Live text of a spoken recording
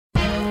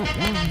Hey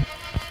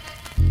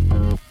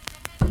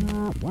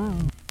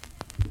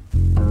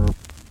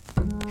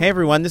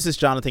everyone, this is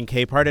Jonathan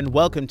Capehart, and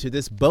welcome to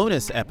this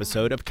bonus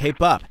episode of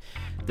Cape Up.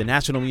 The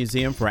National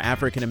Museum for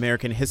African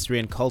American History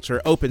and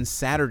Culture opens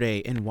Saturday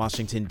in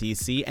Washington,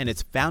 D.C., and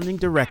its founding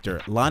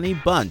director, Lonnie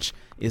Bunch,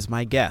 is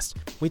my guest.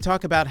 We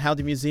talk about how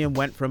the museum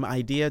went from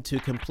idea to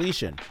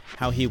completion,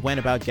 how he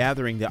went about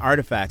gathering the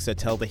artifacts that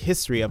tell the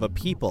history of a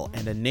people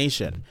and a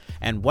nation,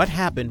 and what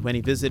happened when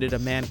he visited a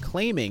man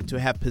claiming to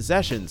have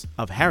possessions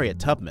of Harriet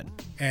Tubman.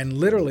 And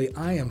literally,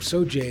 I am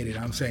so jaded.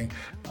 I'm saying,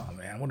 oh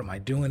man, what am I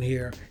doing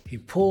here? He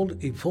pulled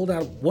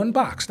out one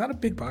box, not a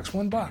big box,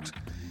 one box.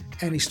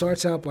 And he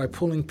starts out by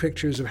pulling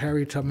pictures of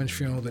Harriet Tubman's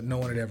funeral that no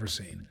one had ever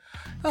seen.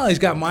 Well, he's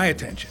got my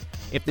attention.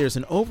 If there's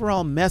an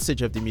overall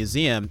message of the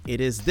museum,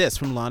 it is this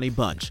from Lonnie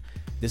Bunch.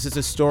 This is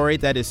a story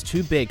that is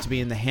too big to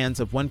be in the hands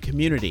of one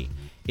community.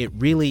 It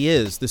really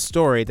is the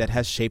story that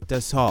has shaped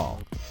us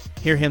all.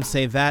 Hear him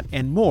say that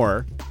and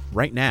more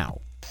right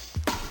now.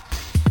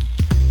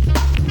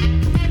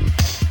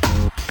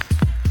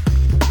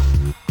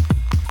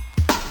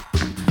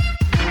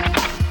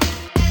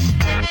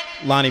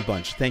 Lonnie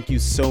Bunch, thank you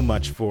so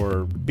much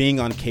for being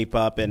on Cape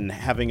Up and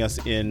having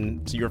us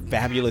into your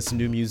fabulous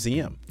new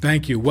museum.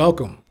 Thank you.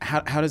 Welcome.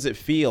 How does it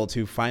feel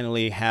to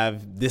finally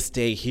have this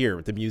day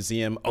here, the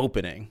museum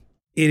opening?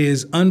 It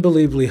is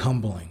unbelievably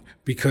humbling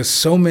because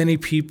so many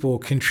people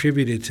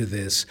contributed to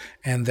this,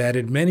 and that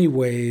in many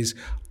ways,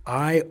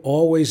 I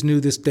always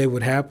knew this day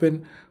would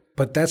happen,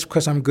 but that's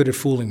because I'm good at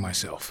fooling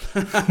myself.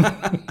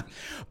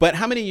 But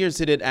how many years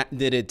did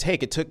it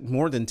take? It took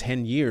more than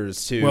 10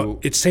 years to... Well,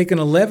 it's taken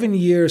 11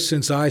 years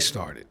since I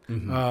started.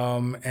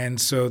 Mm-hmm.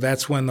 And so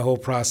that's when the whole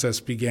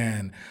process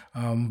began.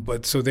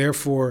 But so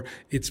therefore,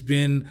 it's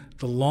been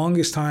the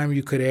longest time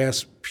you could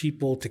ask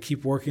people to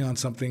keep working on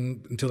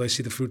something until they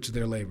see the fruits of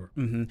their labor.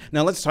 Mm-hmm.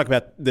 Now let's talk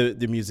about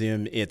the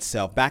museum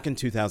itself. Back in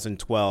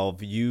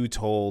 2012, you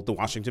told the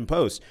Washington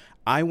Post,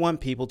 I want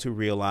people to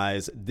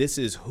realize this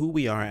is who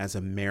we are as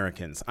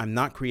Americans. I'm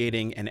not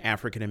creating an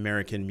African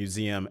American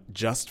museum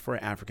just for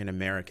African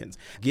Americans.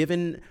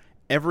 Given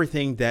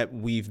everything that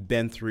we've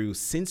been through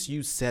since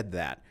you said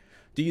that,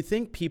 do you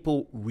think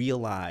people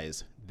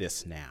realize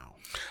this now?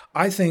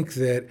 I think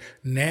that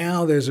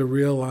now there's the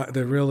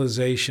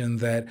realization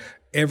that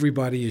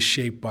everybody is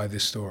shaped by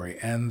this story,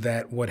 and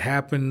that what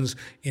happens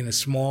in a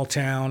small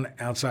town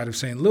outside of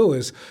St.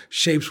 Louis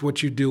shapes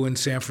what you do in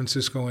San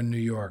Francisco and New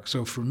York.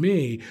 So for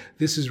me,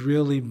 this has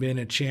really been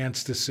a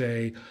chance to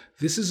say,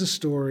 this is a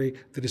story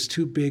that is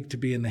too big to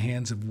be in the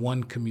hands of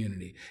one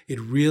community. It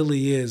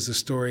really is the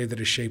story that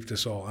has shaped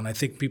us all. And I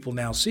think people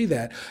now see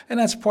that. And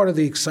that's part of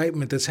the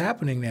excitement that's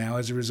happening now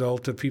as a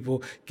result of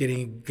people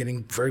getting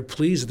very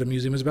pleased that the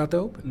museum is about to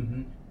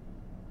open.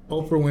 Mm-hmm.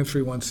 Oprah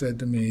Winfrey once said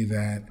to me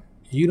that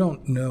you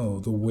don't know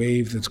the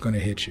wave that's going to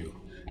hit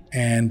you.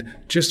 And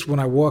just when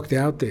I walked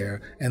out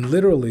there and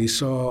literally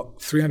saw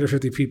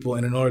 350 people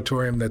in an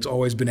auditorium that's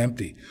always been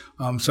empty,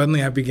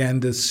 suddenly I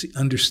began to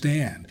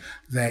understand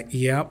that,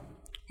 yep,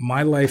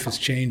 my life is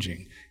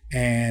changing.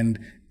 And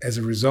as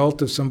a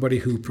result of somebody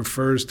who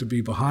prefers to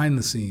be behind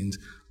the scenes,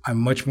 I'm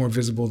much more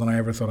visible than I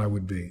ever thought I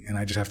would be. And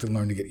I just have to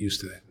learn to get used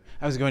to that.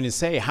 I was going to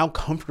say, how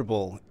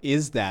comfortable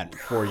is that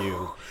for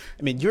you?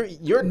 I mean, you're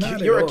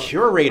a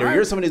curator.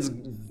 You're someone who's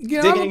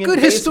digging in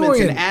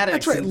basements and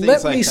attics. That's right. And things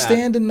Let like me that.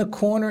 stand in the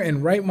corner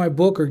and write my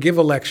book or give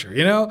a lecture.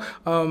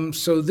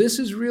 So this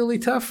is really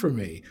tough for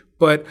me.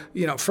 But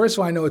first of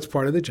all, I know it's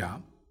part of the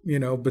job.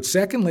 But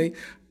secondly,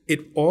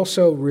 it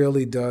also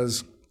really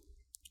does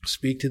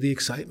speak to the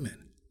excitement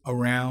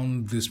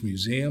around this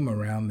museum,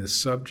 around this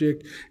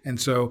subject.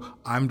 And so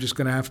I'm just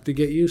going to have to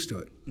get used to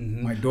it.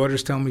 Mm-hmm. My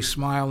daughters tell me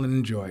smile and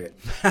enjoy it.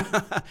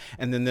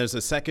 And then there's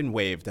a second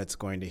wave that's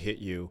going to hit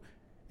you.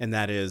 And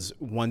that is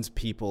once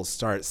people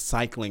start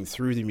cycling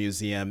through the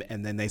museum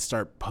and then they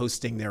start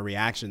posting their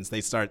reactions,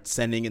 they start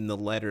sending in the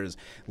letters,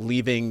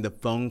 leaving the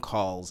phone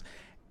calls,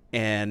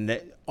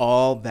 and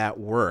all that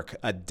work,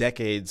 a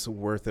decade's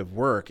worth of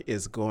work,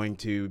 is going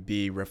to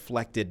be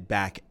reflected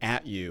back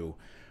at you.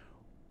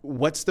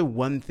 What's the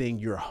one thing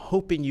you're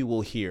hoping you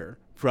will hear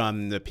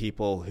from the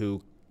people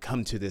who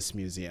come to this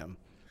museum?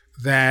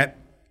 That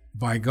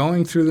by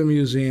going through the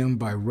museum,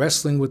 by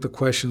wrestling with the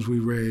questions we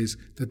raise,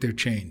 that they're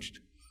changed,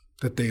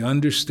 that they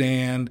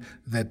understand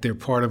that they're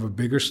part of a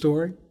bigger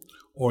story,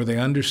 or they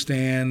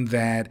understand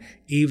that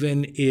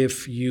even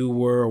if you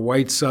were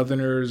white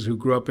Southerners who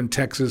grew up in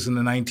Texas in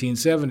the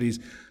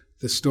 1970s,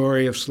 the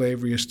story of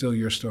slavery is still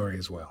your story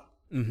as well.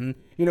 Mm-hmm.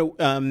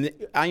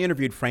 I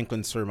interviewed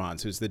Franklin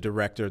Sermons, who's the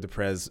director of the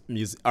Perez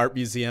Art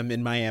Museum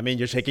in Miami. And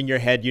you're shaking your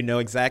head. You know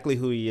exactly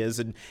who he is,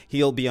 and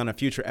he'll be on a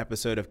future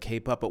episode of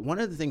Cape Up. But one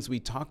of the things we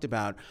talked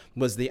about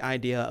was the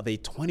idea of a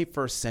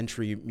 21st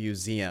century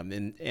museum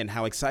and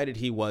how excited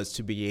he was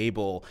to be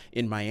able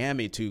in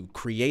Miami to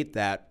create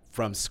that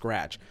from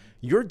scratch.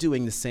 You're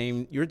doing the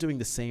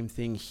same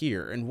thing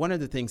here. And one of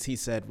the things he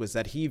said was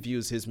that he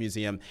views his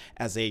museum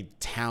as a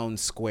town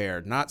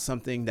square, not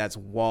something that's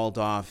walled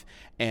off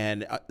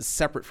and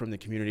separate from the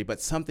community, but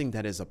something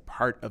that is a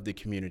part of the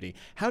community.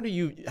 How do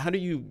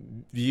you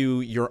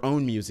view your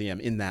own museum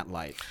in that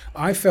light?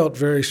 I felt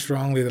very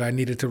strongly that I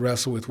needed to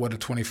wrestle with what a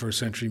 21st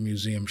century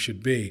museum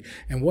should be.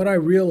 And what I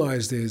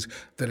realized is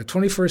that a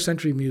 21st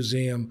century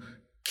museum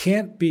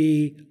can't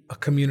be a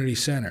community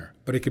center,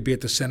 but it could be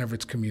at the center of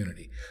its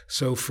community.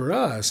 So for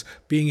us,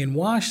 being in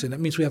Washington,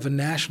 that means we have a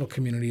national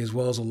community as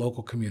well as a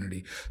local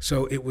community.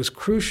 So it was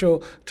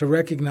crucial to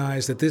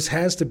recognize that this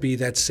has to be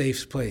that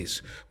safe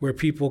place where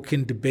people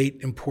can debate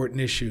important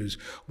issues.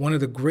 One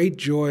of the great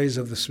joys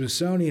of the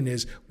Smithsonian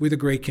is we're the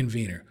great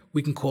convener.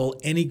 We can call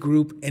any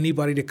group,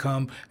 anybody to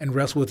come and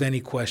wrestle with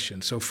any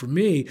question. So for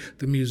me,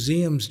 the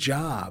museum's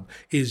job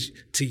is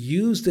to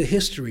use the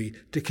history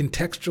to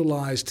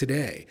contextualize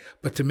today,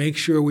 but to make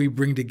sure we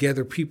bring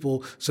together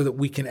people so that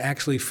we can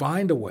actually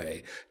find a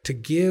way to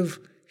give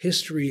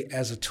history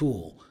as a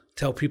tool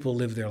to help people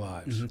live their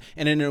lives. Mm-hmm.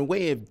 And in a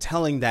way of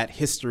telling that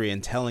history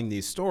and telling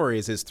these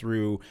stories is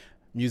through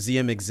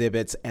museum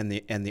exhibits and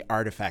the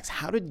artifacts.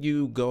 How did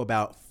you go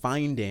about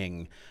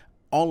finding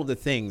all of the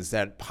things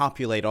that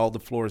populate all the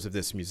floors of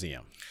this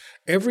museum?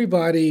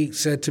 Everybody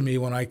said to me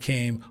when I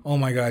came, "Oh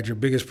my God, your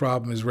biggest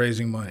problem is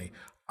raising money."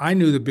 I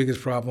knew the biggest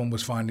problem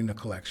was finding the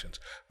collections,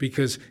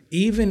 because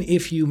even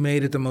if you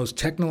made it the most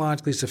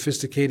technologically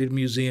sophisticated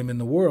museum in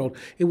the world,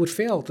 it would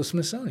fail at the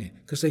Smithsonian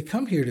because they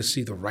come here to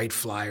see the Wright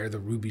Flyer, the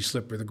Ruby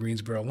Slipper, the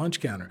Greensboro lunch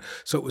counter.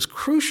 So it was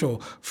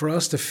crucial for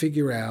us to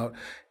figure out,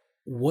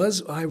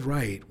 was I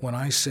right when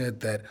I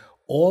said that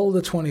all of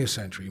the 20th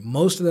century,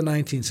 most of the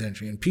 19th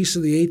century, and piece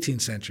of the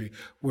 18th century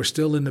were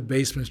still in the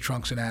basements,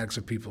 trunks, and attics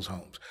of people's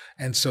homes.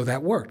 And so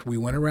that worked. We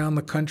went around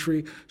the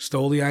country,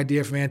 stole the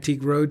idea from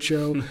Antique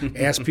Roadshow,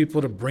 asked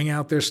people to bring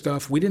out their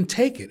stuff. We didn't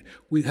take it.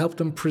 We helped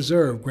them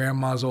preserve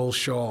Grandma's old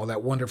shawl,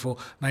 that wonderful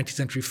 19th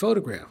century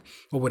photograph.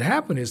 What would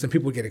happen is then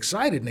people would get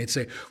excited and they'd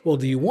say, "Well,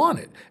 do you want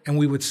it?" And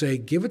we would say,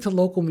 "Give it to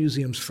local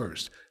museums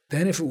first."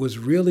 Then if it was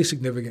really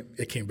significant,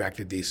 it came back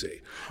to DC.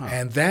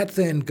 And that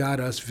then got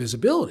us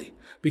visibility.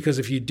 Because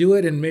if you do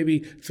it and maybe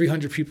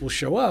 300 people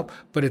show up,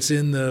 but it's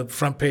in the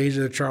front page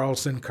of the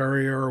Charleston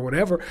Courier or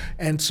whatever,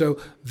 and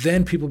so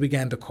then people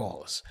began to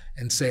call us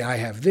and say, "I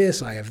have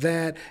this, I have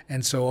that."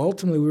 And so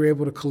ultimately we were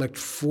able to collect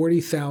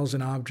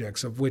 40,000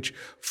 objects, of which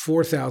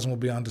 4,000 will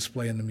be on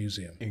display in the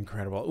museum.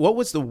 Incredible. What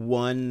was the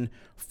one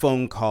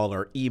phone call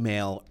or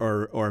email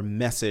or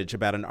message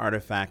about an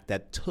artifact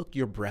that took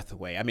your breath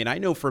away? I mean, I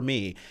know for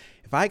me,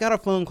 if I got a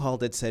phone call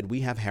that said,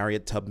 "We have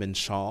Harriet Tubman's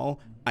shawl,"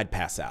 I'd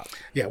pass out.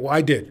 Yeah, well,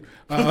 I did.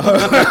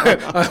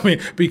 I mean,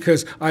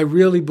 because I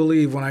really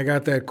believe when I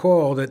got that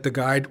call that the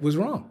guide was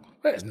wrong.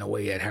 There's no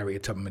way he had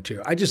Harriet Tubman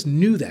material. I just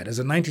knew that. As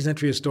a 19th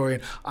century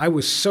historian, I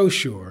was so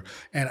sure.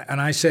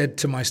 And I said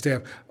to my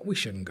staff, "We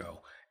shouldn't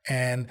go."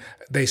 And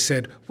they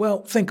said,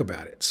 "Well, think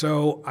about it."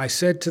 So I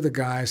said to the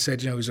guy, I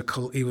said, he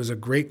was a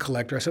great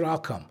collector. I said, "I'll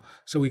come."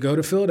 So we go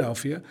to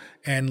Philadelphia,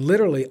 and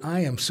literally I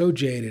am so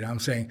jaded. I'm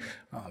saying,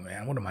 "Oh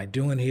man, what am I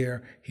doing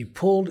here?" He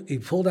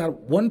pulled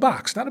out one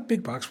box, not a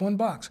big box, one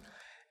box.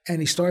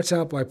 And he starts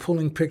out by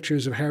pulling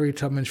pictures of Harriet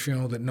Tubman's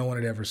funeral that no one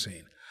had ever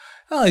seen.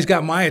 Oh, he's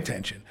got my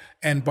attention.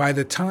 And by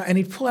the time, and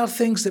he'd pull out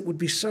things that would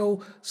be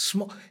so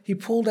small. He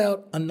pulled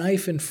out a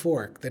knife and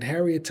fork that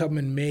Harriet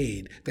Tubman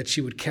made that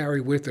she would carry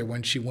with her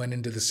when she went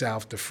into the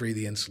South to free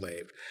the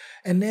enslaved.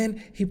 And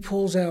then he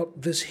pulls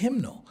out this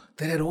hymnal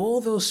that had all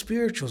those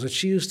spirituals that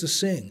she used to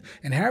sing.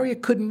 And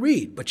Harriet couldn't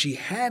read, but she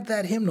had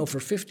that hymnal for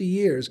 50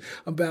 years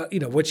about,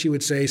 what she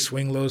would say,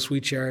 "Swing low,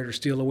 sweet chariot," or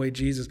 "Steal away,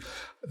 Jesus."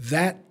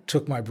 That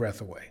took my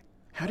breath away.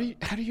 How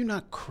do you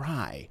not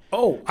cry?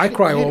 Oh, I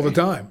cry all the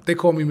time. They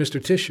call me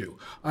Mr. Tissue.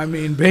 I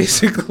mean,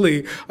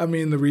 basically,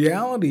 the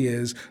reality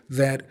is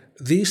that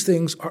these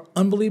things are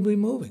unbelievably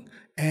moving.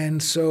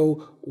 And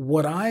so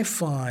what I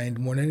find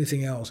more than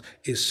anything else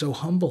is so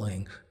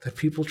humbling that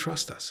people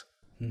trust us.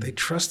 They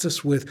trust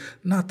us with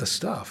not the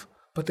stuff,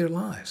 but their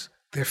lives,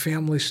 their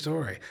family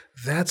story.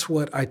 That's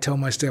what I tell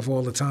my staff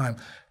all the time.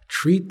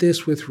 Treat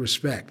this with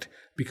respect,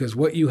 because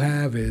what you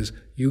have is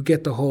you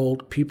get to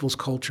hold people's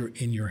culture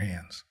in your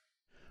hands.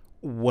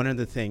 One of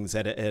the things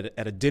at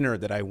a dinner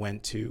that I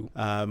went to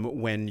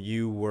when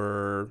you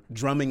were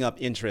drumming up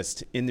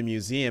interest in the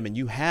museum and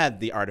you had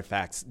the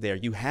artifacts there,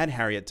 you had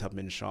Harriet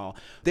Tubman's shawl,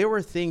 there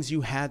were things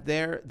you had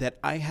there that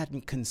I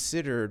hadn't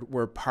considered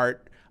were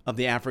part of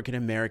the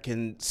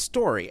African-American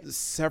story.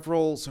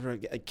 Several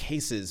sort of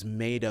cases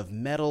made of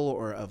metal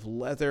or of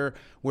leather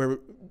where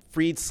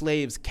freed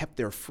slaves kept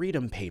their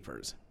freedom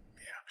papers.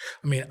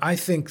 Yeah. I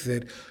think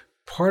that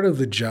part of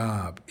the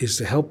job is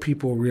to help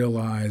people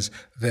realize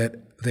that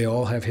they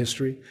all have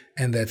history,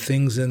 and that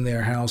things in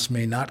their house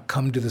may not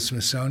come to the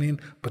Smithsonian,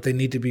 but they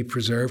need to be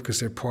preserved because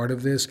they're part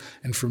of this.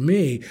 And for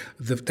me,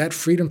 that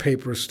Freedom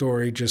Paper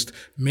story just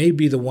may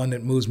be the one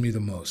that moves me the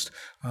most.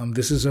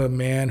 This is a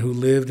man who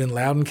lived in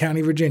Loudoun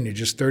County, Virginia,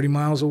 just 30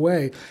 miles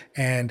away,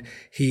 and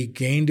he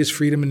gained his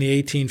freedom in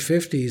the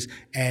 1850s,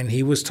 and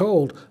he was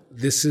told,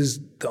 this is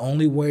the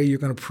only way you're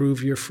going to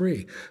prove you're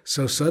free.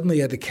 So suddenly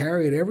he had to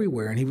carry it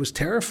everywhere, and he was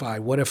terrified.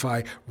 What if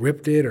I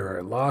ripped it or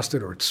I lost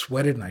it or it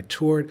sweated and I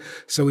tore it?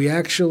 So he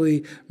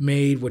actually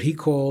made what he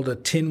called a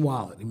tin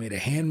wallet. He made a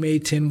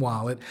handmade tin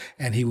wallet,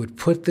 and he would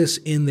put this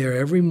in there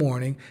every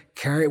morning,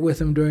 carry it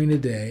with him during the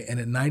day, and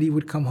at night he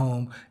would come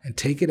home and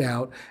take it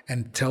out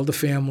and tell the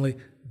family,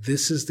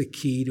 this is the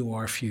key to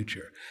our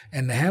future.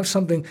 And to have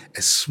something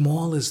as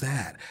small as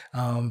that,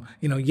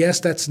 yes,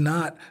 that's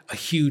not a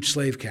huge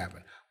slave cabin.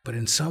 But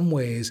in some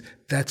ways,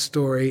 that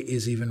story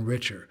is even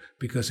richer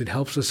because it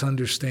helps us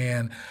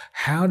understand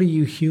how do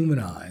you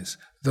humanize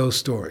those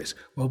stories?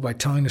 Well, by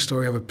telling the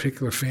story of a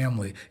particular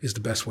family is the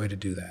best way to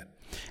do that.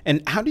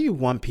 And how do you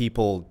want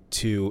people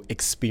to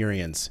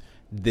experience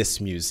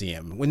this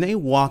museum? When they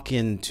walk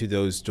into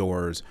those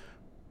doors,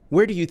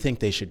 where do you think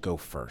they should go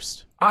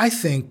first? I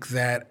think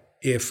that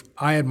if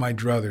I had my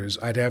druthers,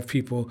 I'd have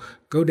people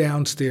go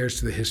downstairs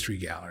to the history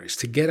galleries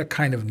to get a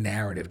kind of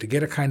narrative, to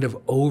get a kind of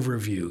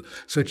overview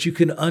so that you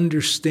can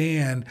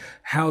understand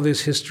how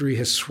this history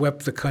has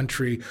swept the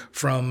country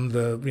from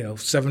the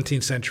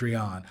 17th century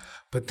on.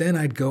 But then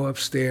I'd go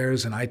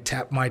upstairs and I'd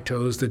tap my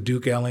toes to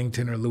Duke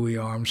Ellington or Louis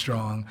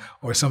Armstrong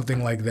or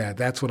something like that.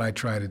 That's what I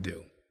try to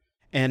do.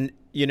 And,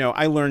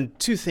 I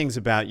learned two things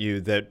about you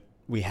that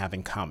we have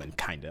in common,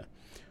 kind of.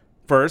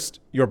 First,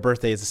 your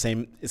birthday is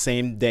the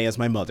same day as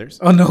my mother's.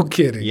 Oh, no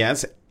kidding.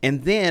 Yes.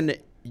 And then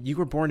you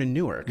were born in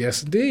Newark.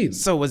 Yes, indeed.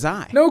 So was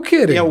I. No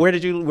kidding. Yeah, where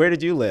did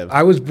you live?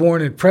 I was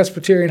born in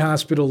Presbyterian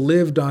Hospital,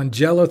 lived on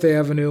Jelloth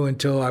Avenue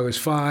until I was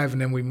 5,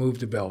 and then we moved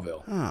to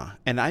Belleville.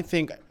 And I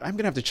think I'm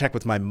going to have to check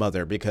with my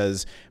mother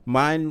because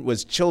mine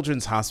was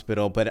Children's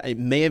Hospital, but it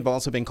may have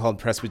also been called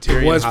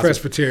Presbyterian It was Hospital.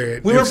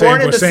 Presbyterian. We were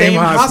born in the same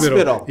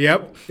hospital.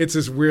 Yep. It's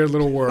this weird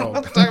little world.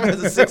 I'm talking about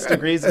the 6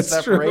 degrees of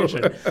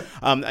separation. True.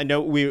 I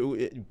know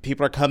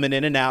people are coming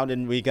in and out,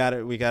 and we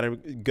gotta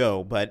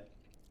go, but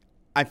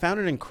I found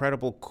an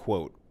incredible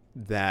quote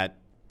that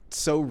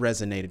so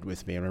resonated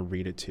with me. I'm going to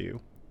read it to you.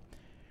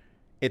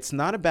 It's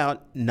not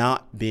about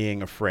not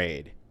being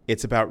afraid.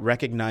 It's about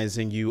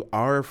recognizing you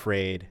are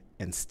afraid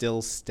and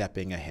still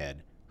stepping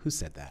ahead. Who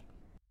said that?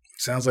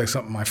 Sounds like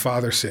something my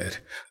father said.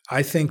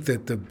 I think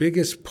that the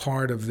biggest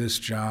part of this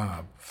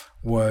job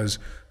was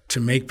to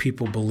make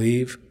people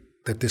believe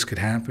that this could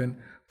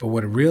happen. But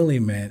what it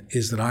really meant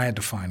is that I had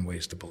to find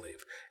ways to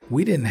believe.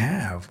 We didn't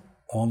have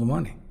all the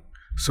money.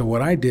 So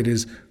what I did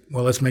is,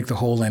 let's make the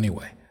hole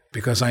anyway,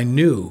 because I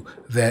knew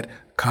that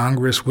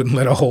Congress wouldn't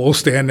let a hole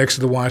stand next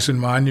to the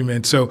Washington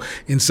Monument. So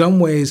in some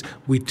ways,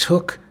 we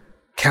took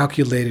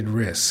calculated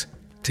risks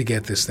to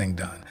get this thing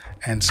done.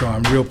 And so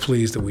I'm real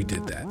pleased that we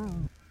did that.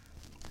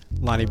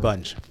 Lonnie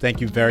Bunch,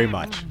 thank you very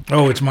much.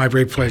 Oh, it's my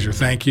great pleasure.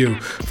 Thank you.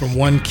 From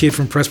one kid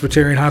from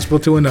Presbyterian Hospital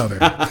to another.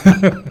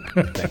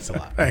 Thanks a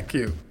lot. Thank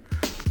you.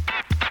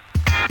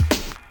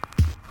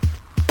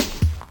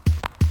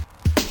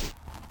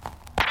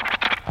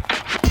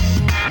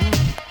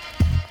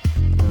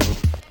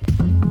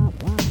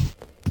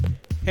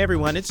 Hey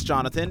everyone, it's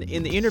Jonathan.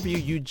 In the interview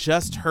you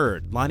just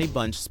heard, Lonnie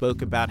Bunch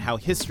spoke about how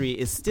history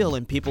is still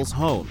in people's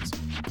homes.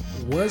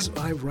 Was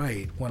I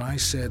right when I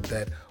said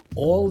that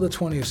all of the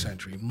 20th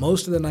century,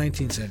 most of the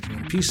 19th century,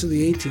 and a piece of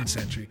the 18th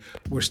century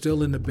were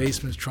still in the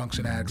basements, trunks,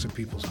 and attics of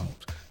people's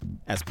homes?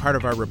 As part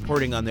of our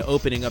reporting on the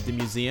opening of the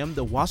museum,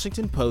 the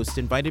Washington Post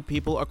invited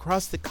people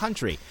across the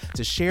country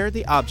to share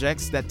the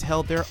objects that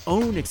tell their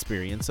own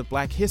experience of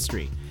Black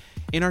history.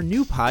 In our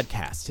new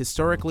podcast,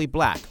 Historically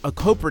Black, a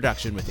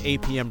co-production with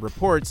APM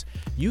Reports,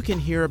 you can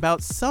hear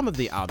about some of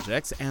the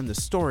objects and the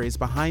stories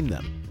behind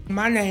them.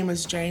 My name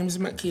is James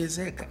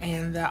McKissick,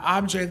 and the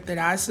object that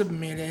I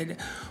submitted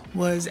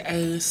was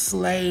a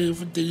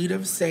slave deed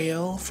of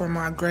sale from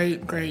my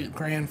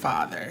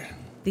great-great-grandfather.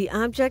 The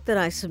object that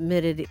I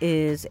submitted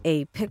is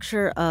a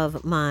picture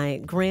of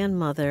my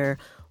grandmother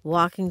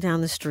walking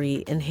down the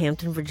street in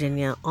Hampton,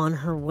 Virginia, on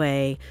her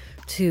way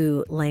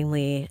to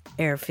Langley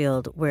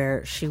Airfield,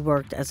 where she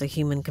worked as a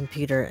human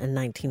computer in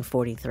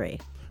 1943.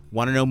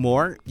 Want to know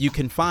more? You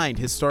can find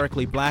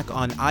Historically Black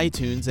on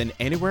iTunes and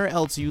anywhere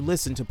else you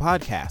listen to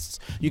podcasts.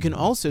 You can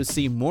also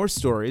see more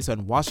stories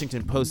on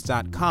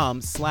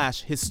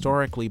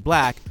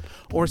WashingtonPost.com/historicallyblack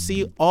or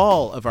see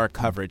all of our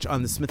coverage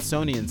on the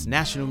Smithsonian's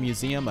National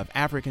Museum of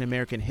African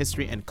American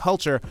History and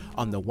Culture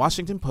on the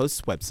Washington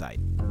Post's website.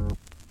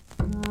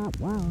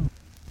 Wow.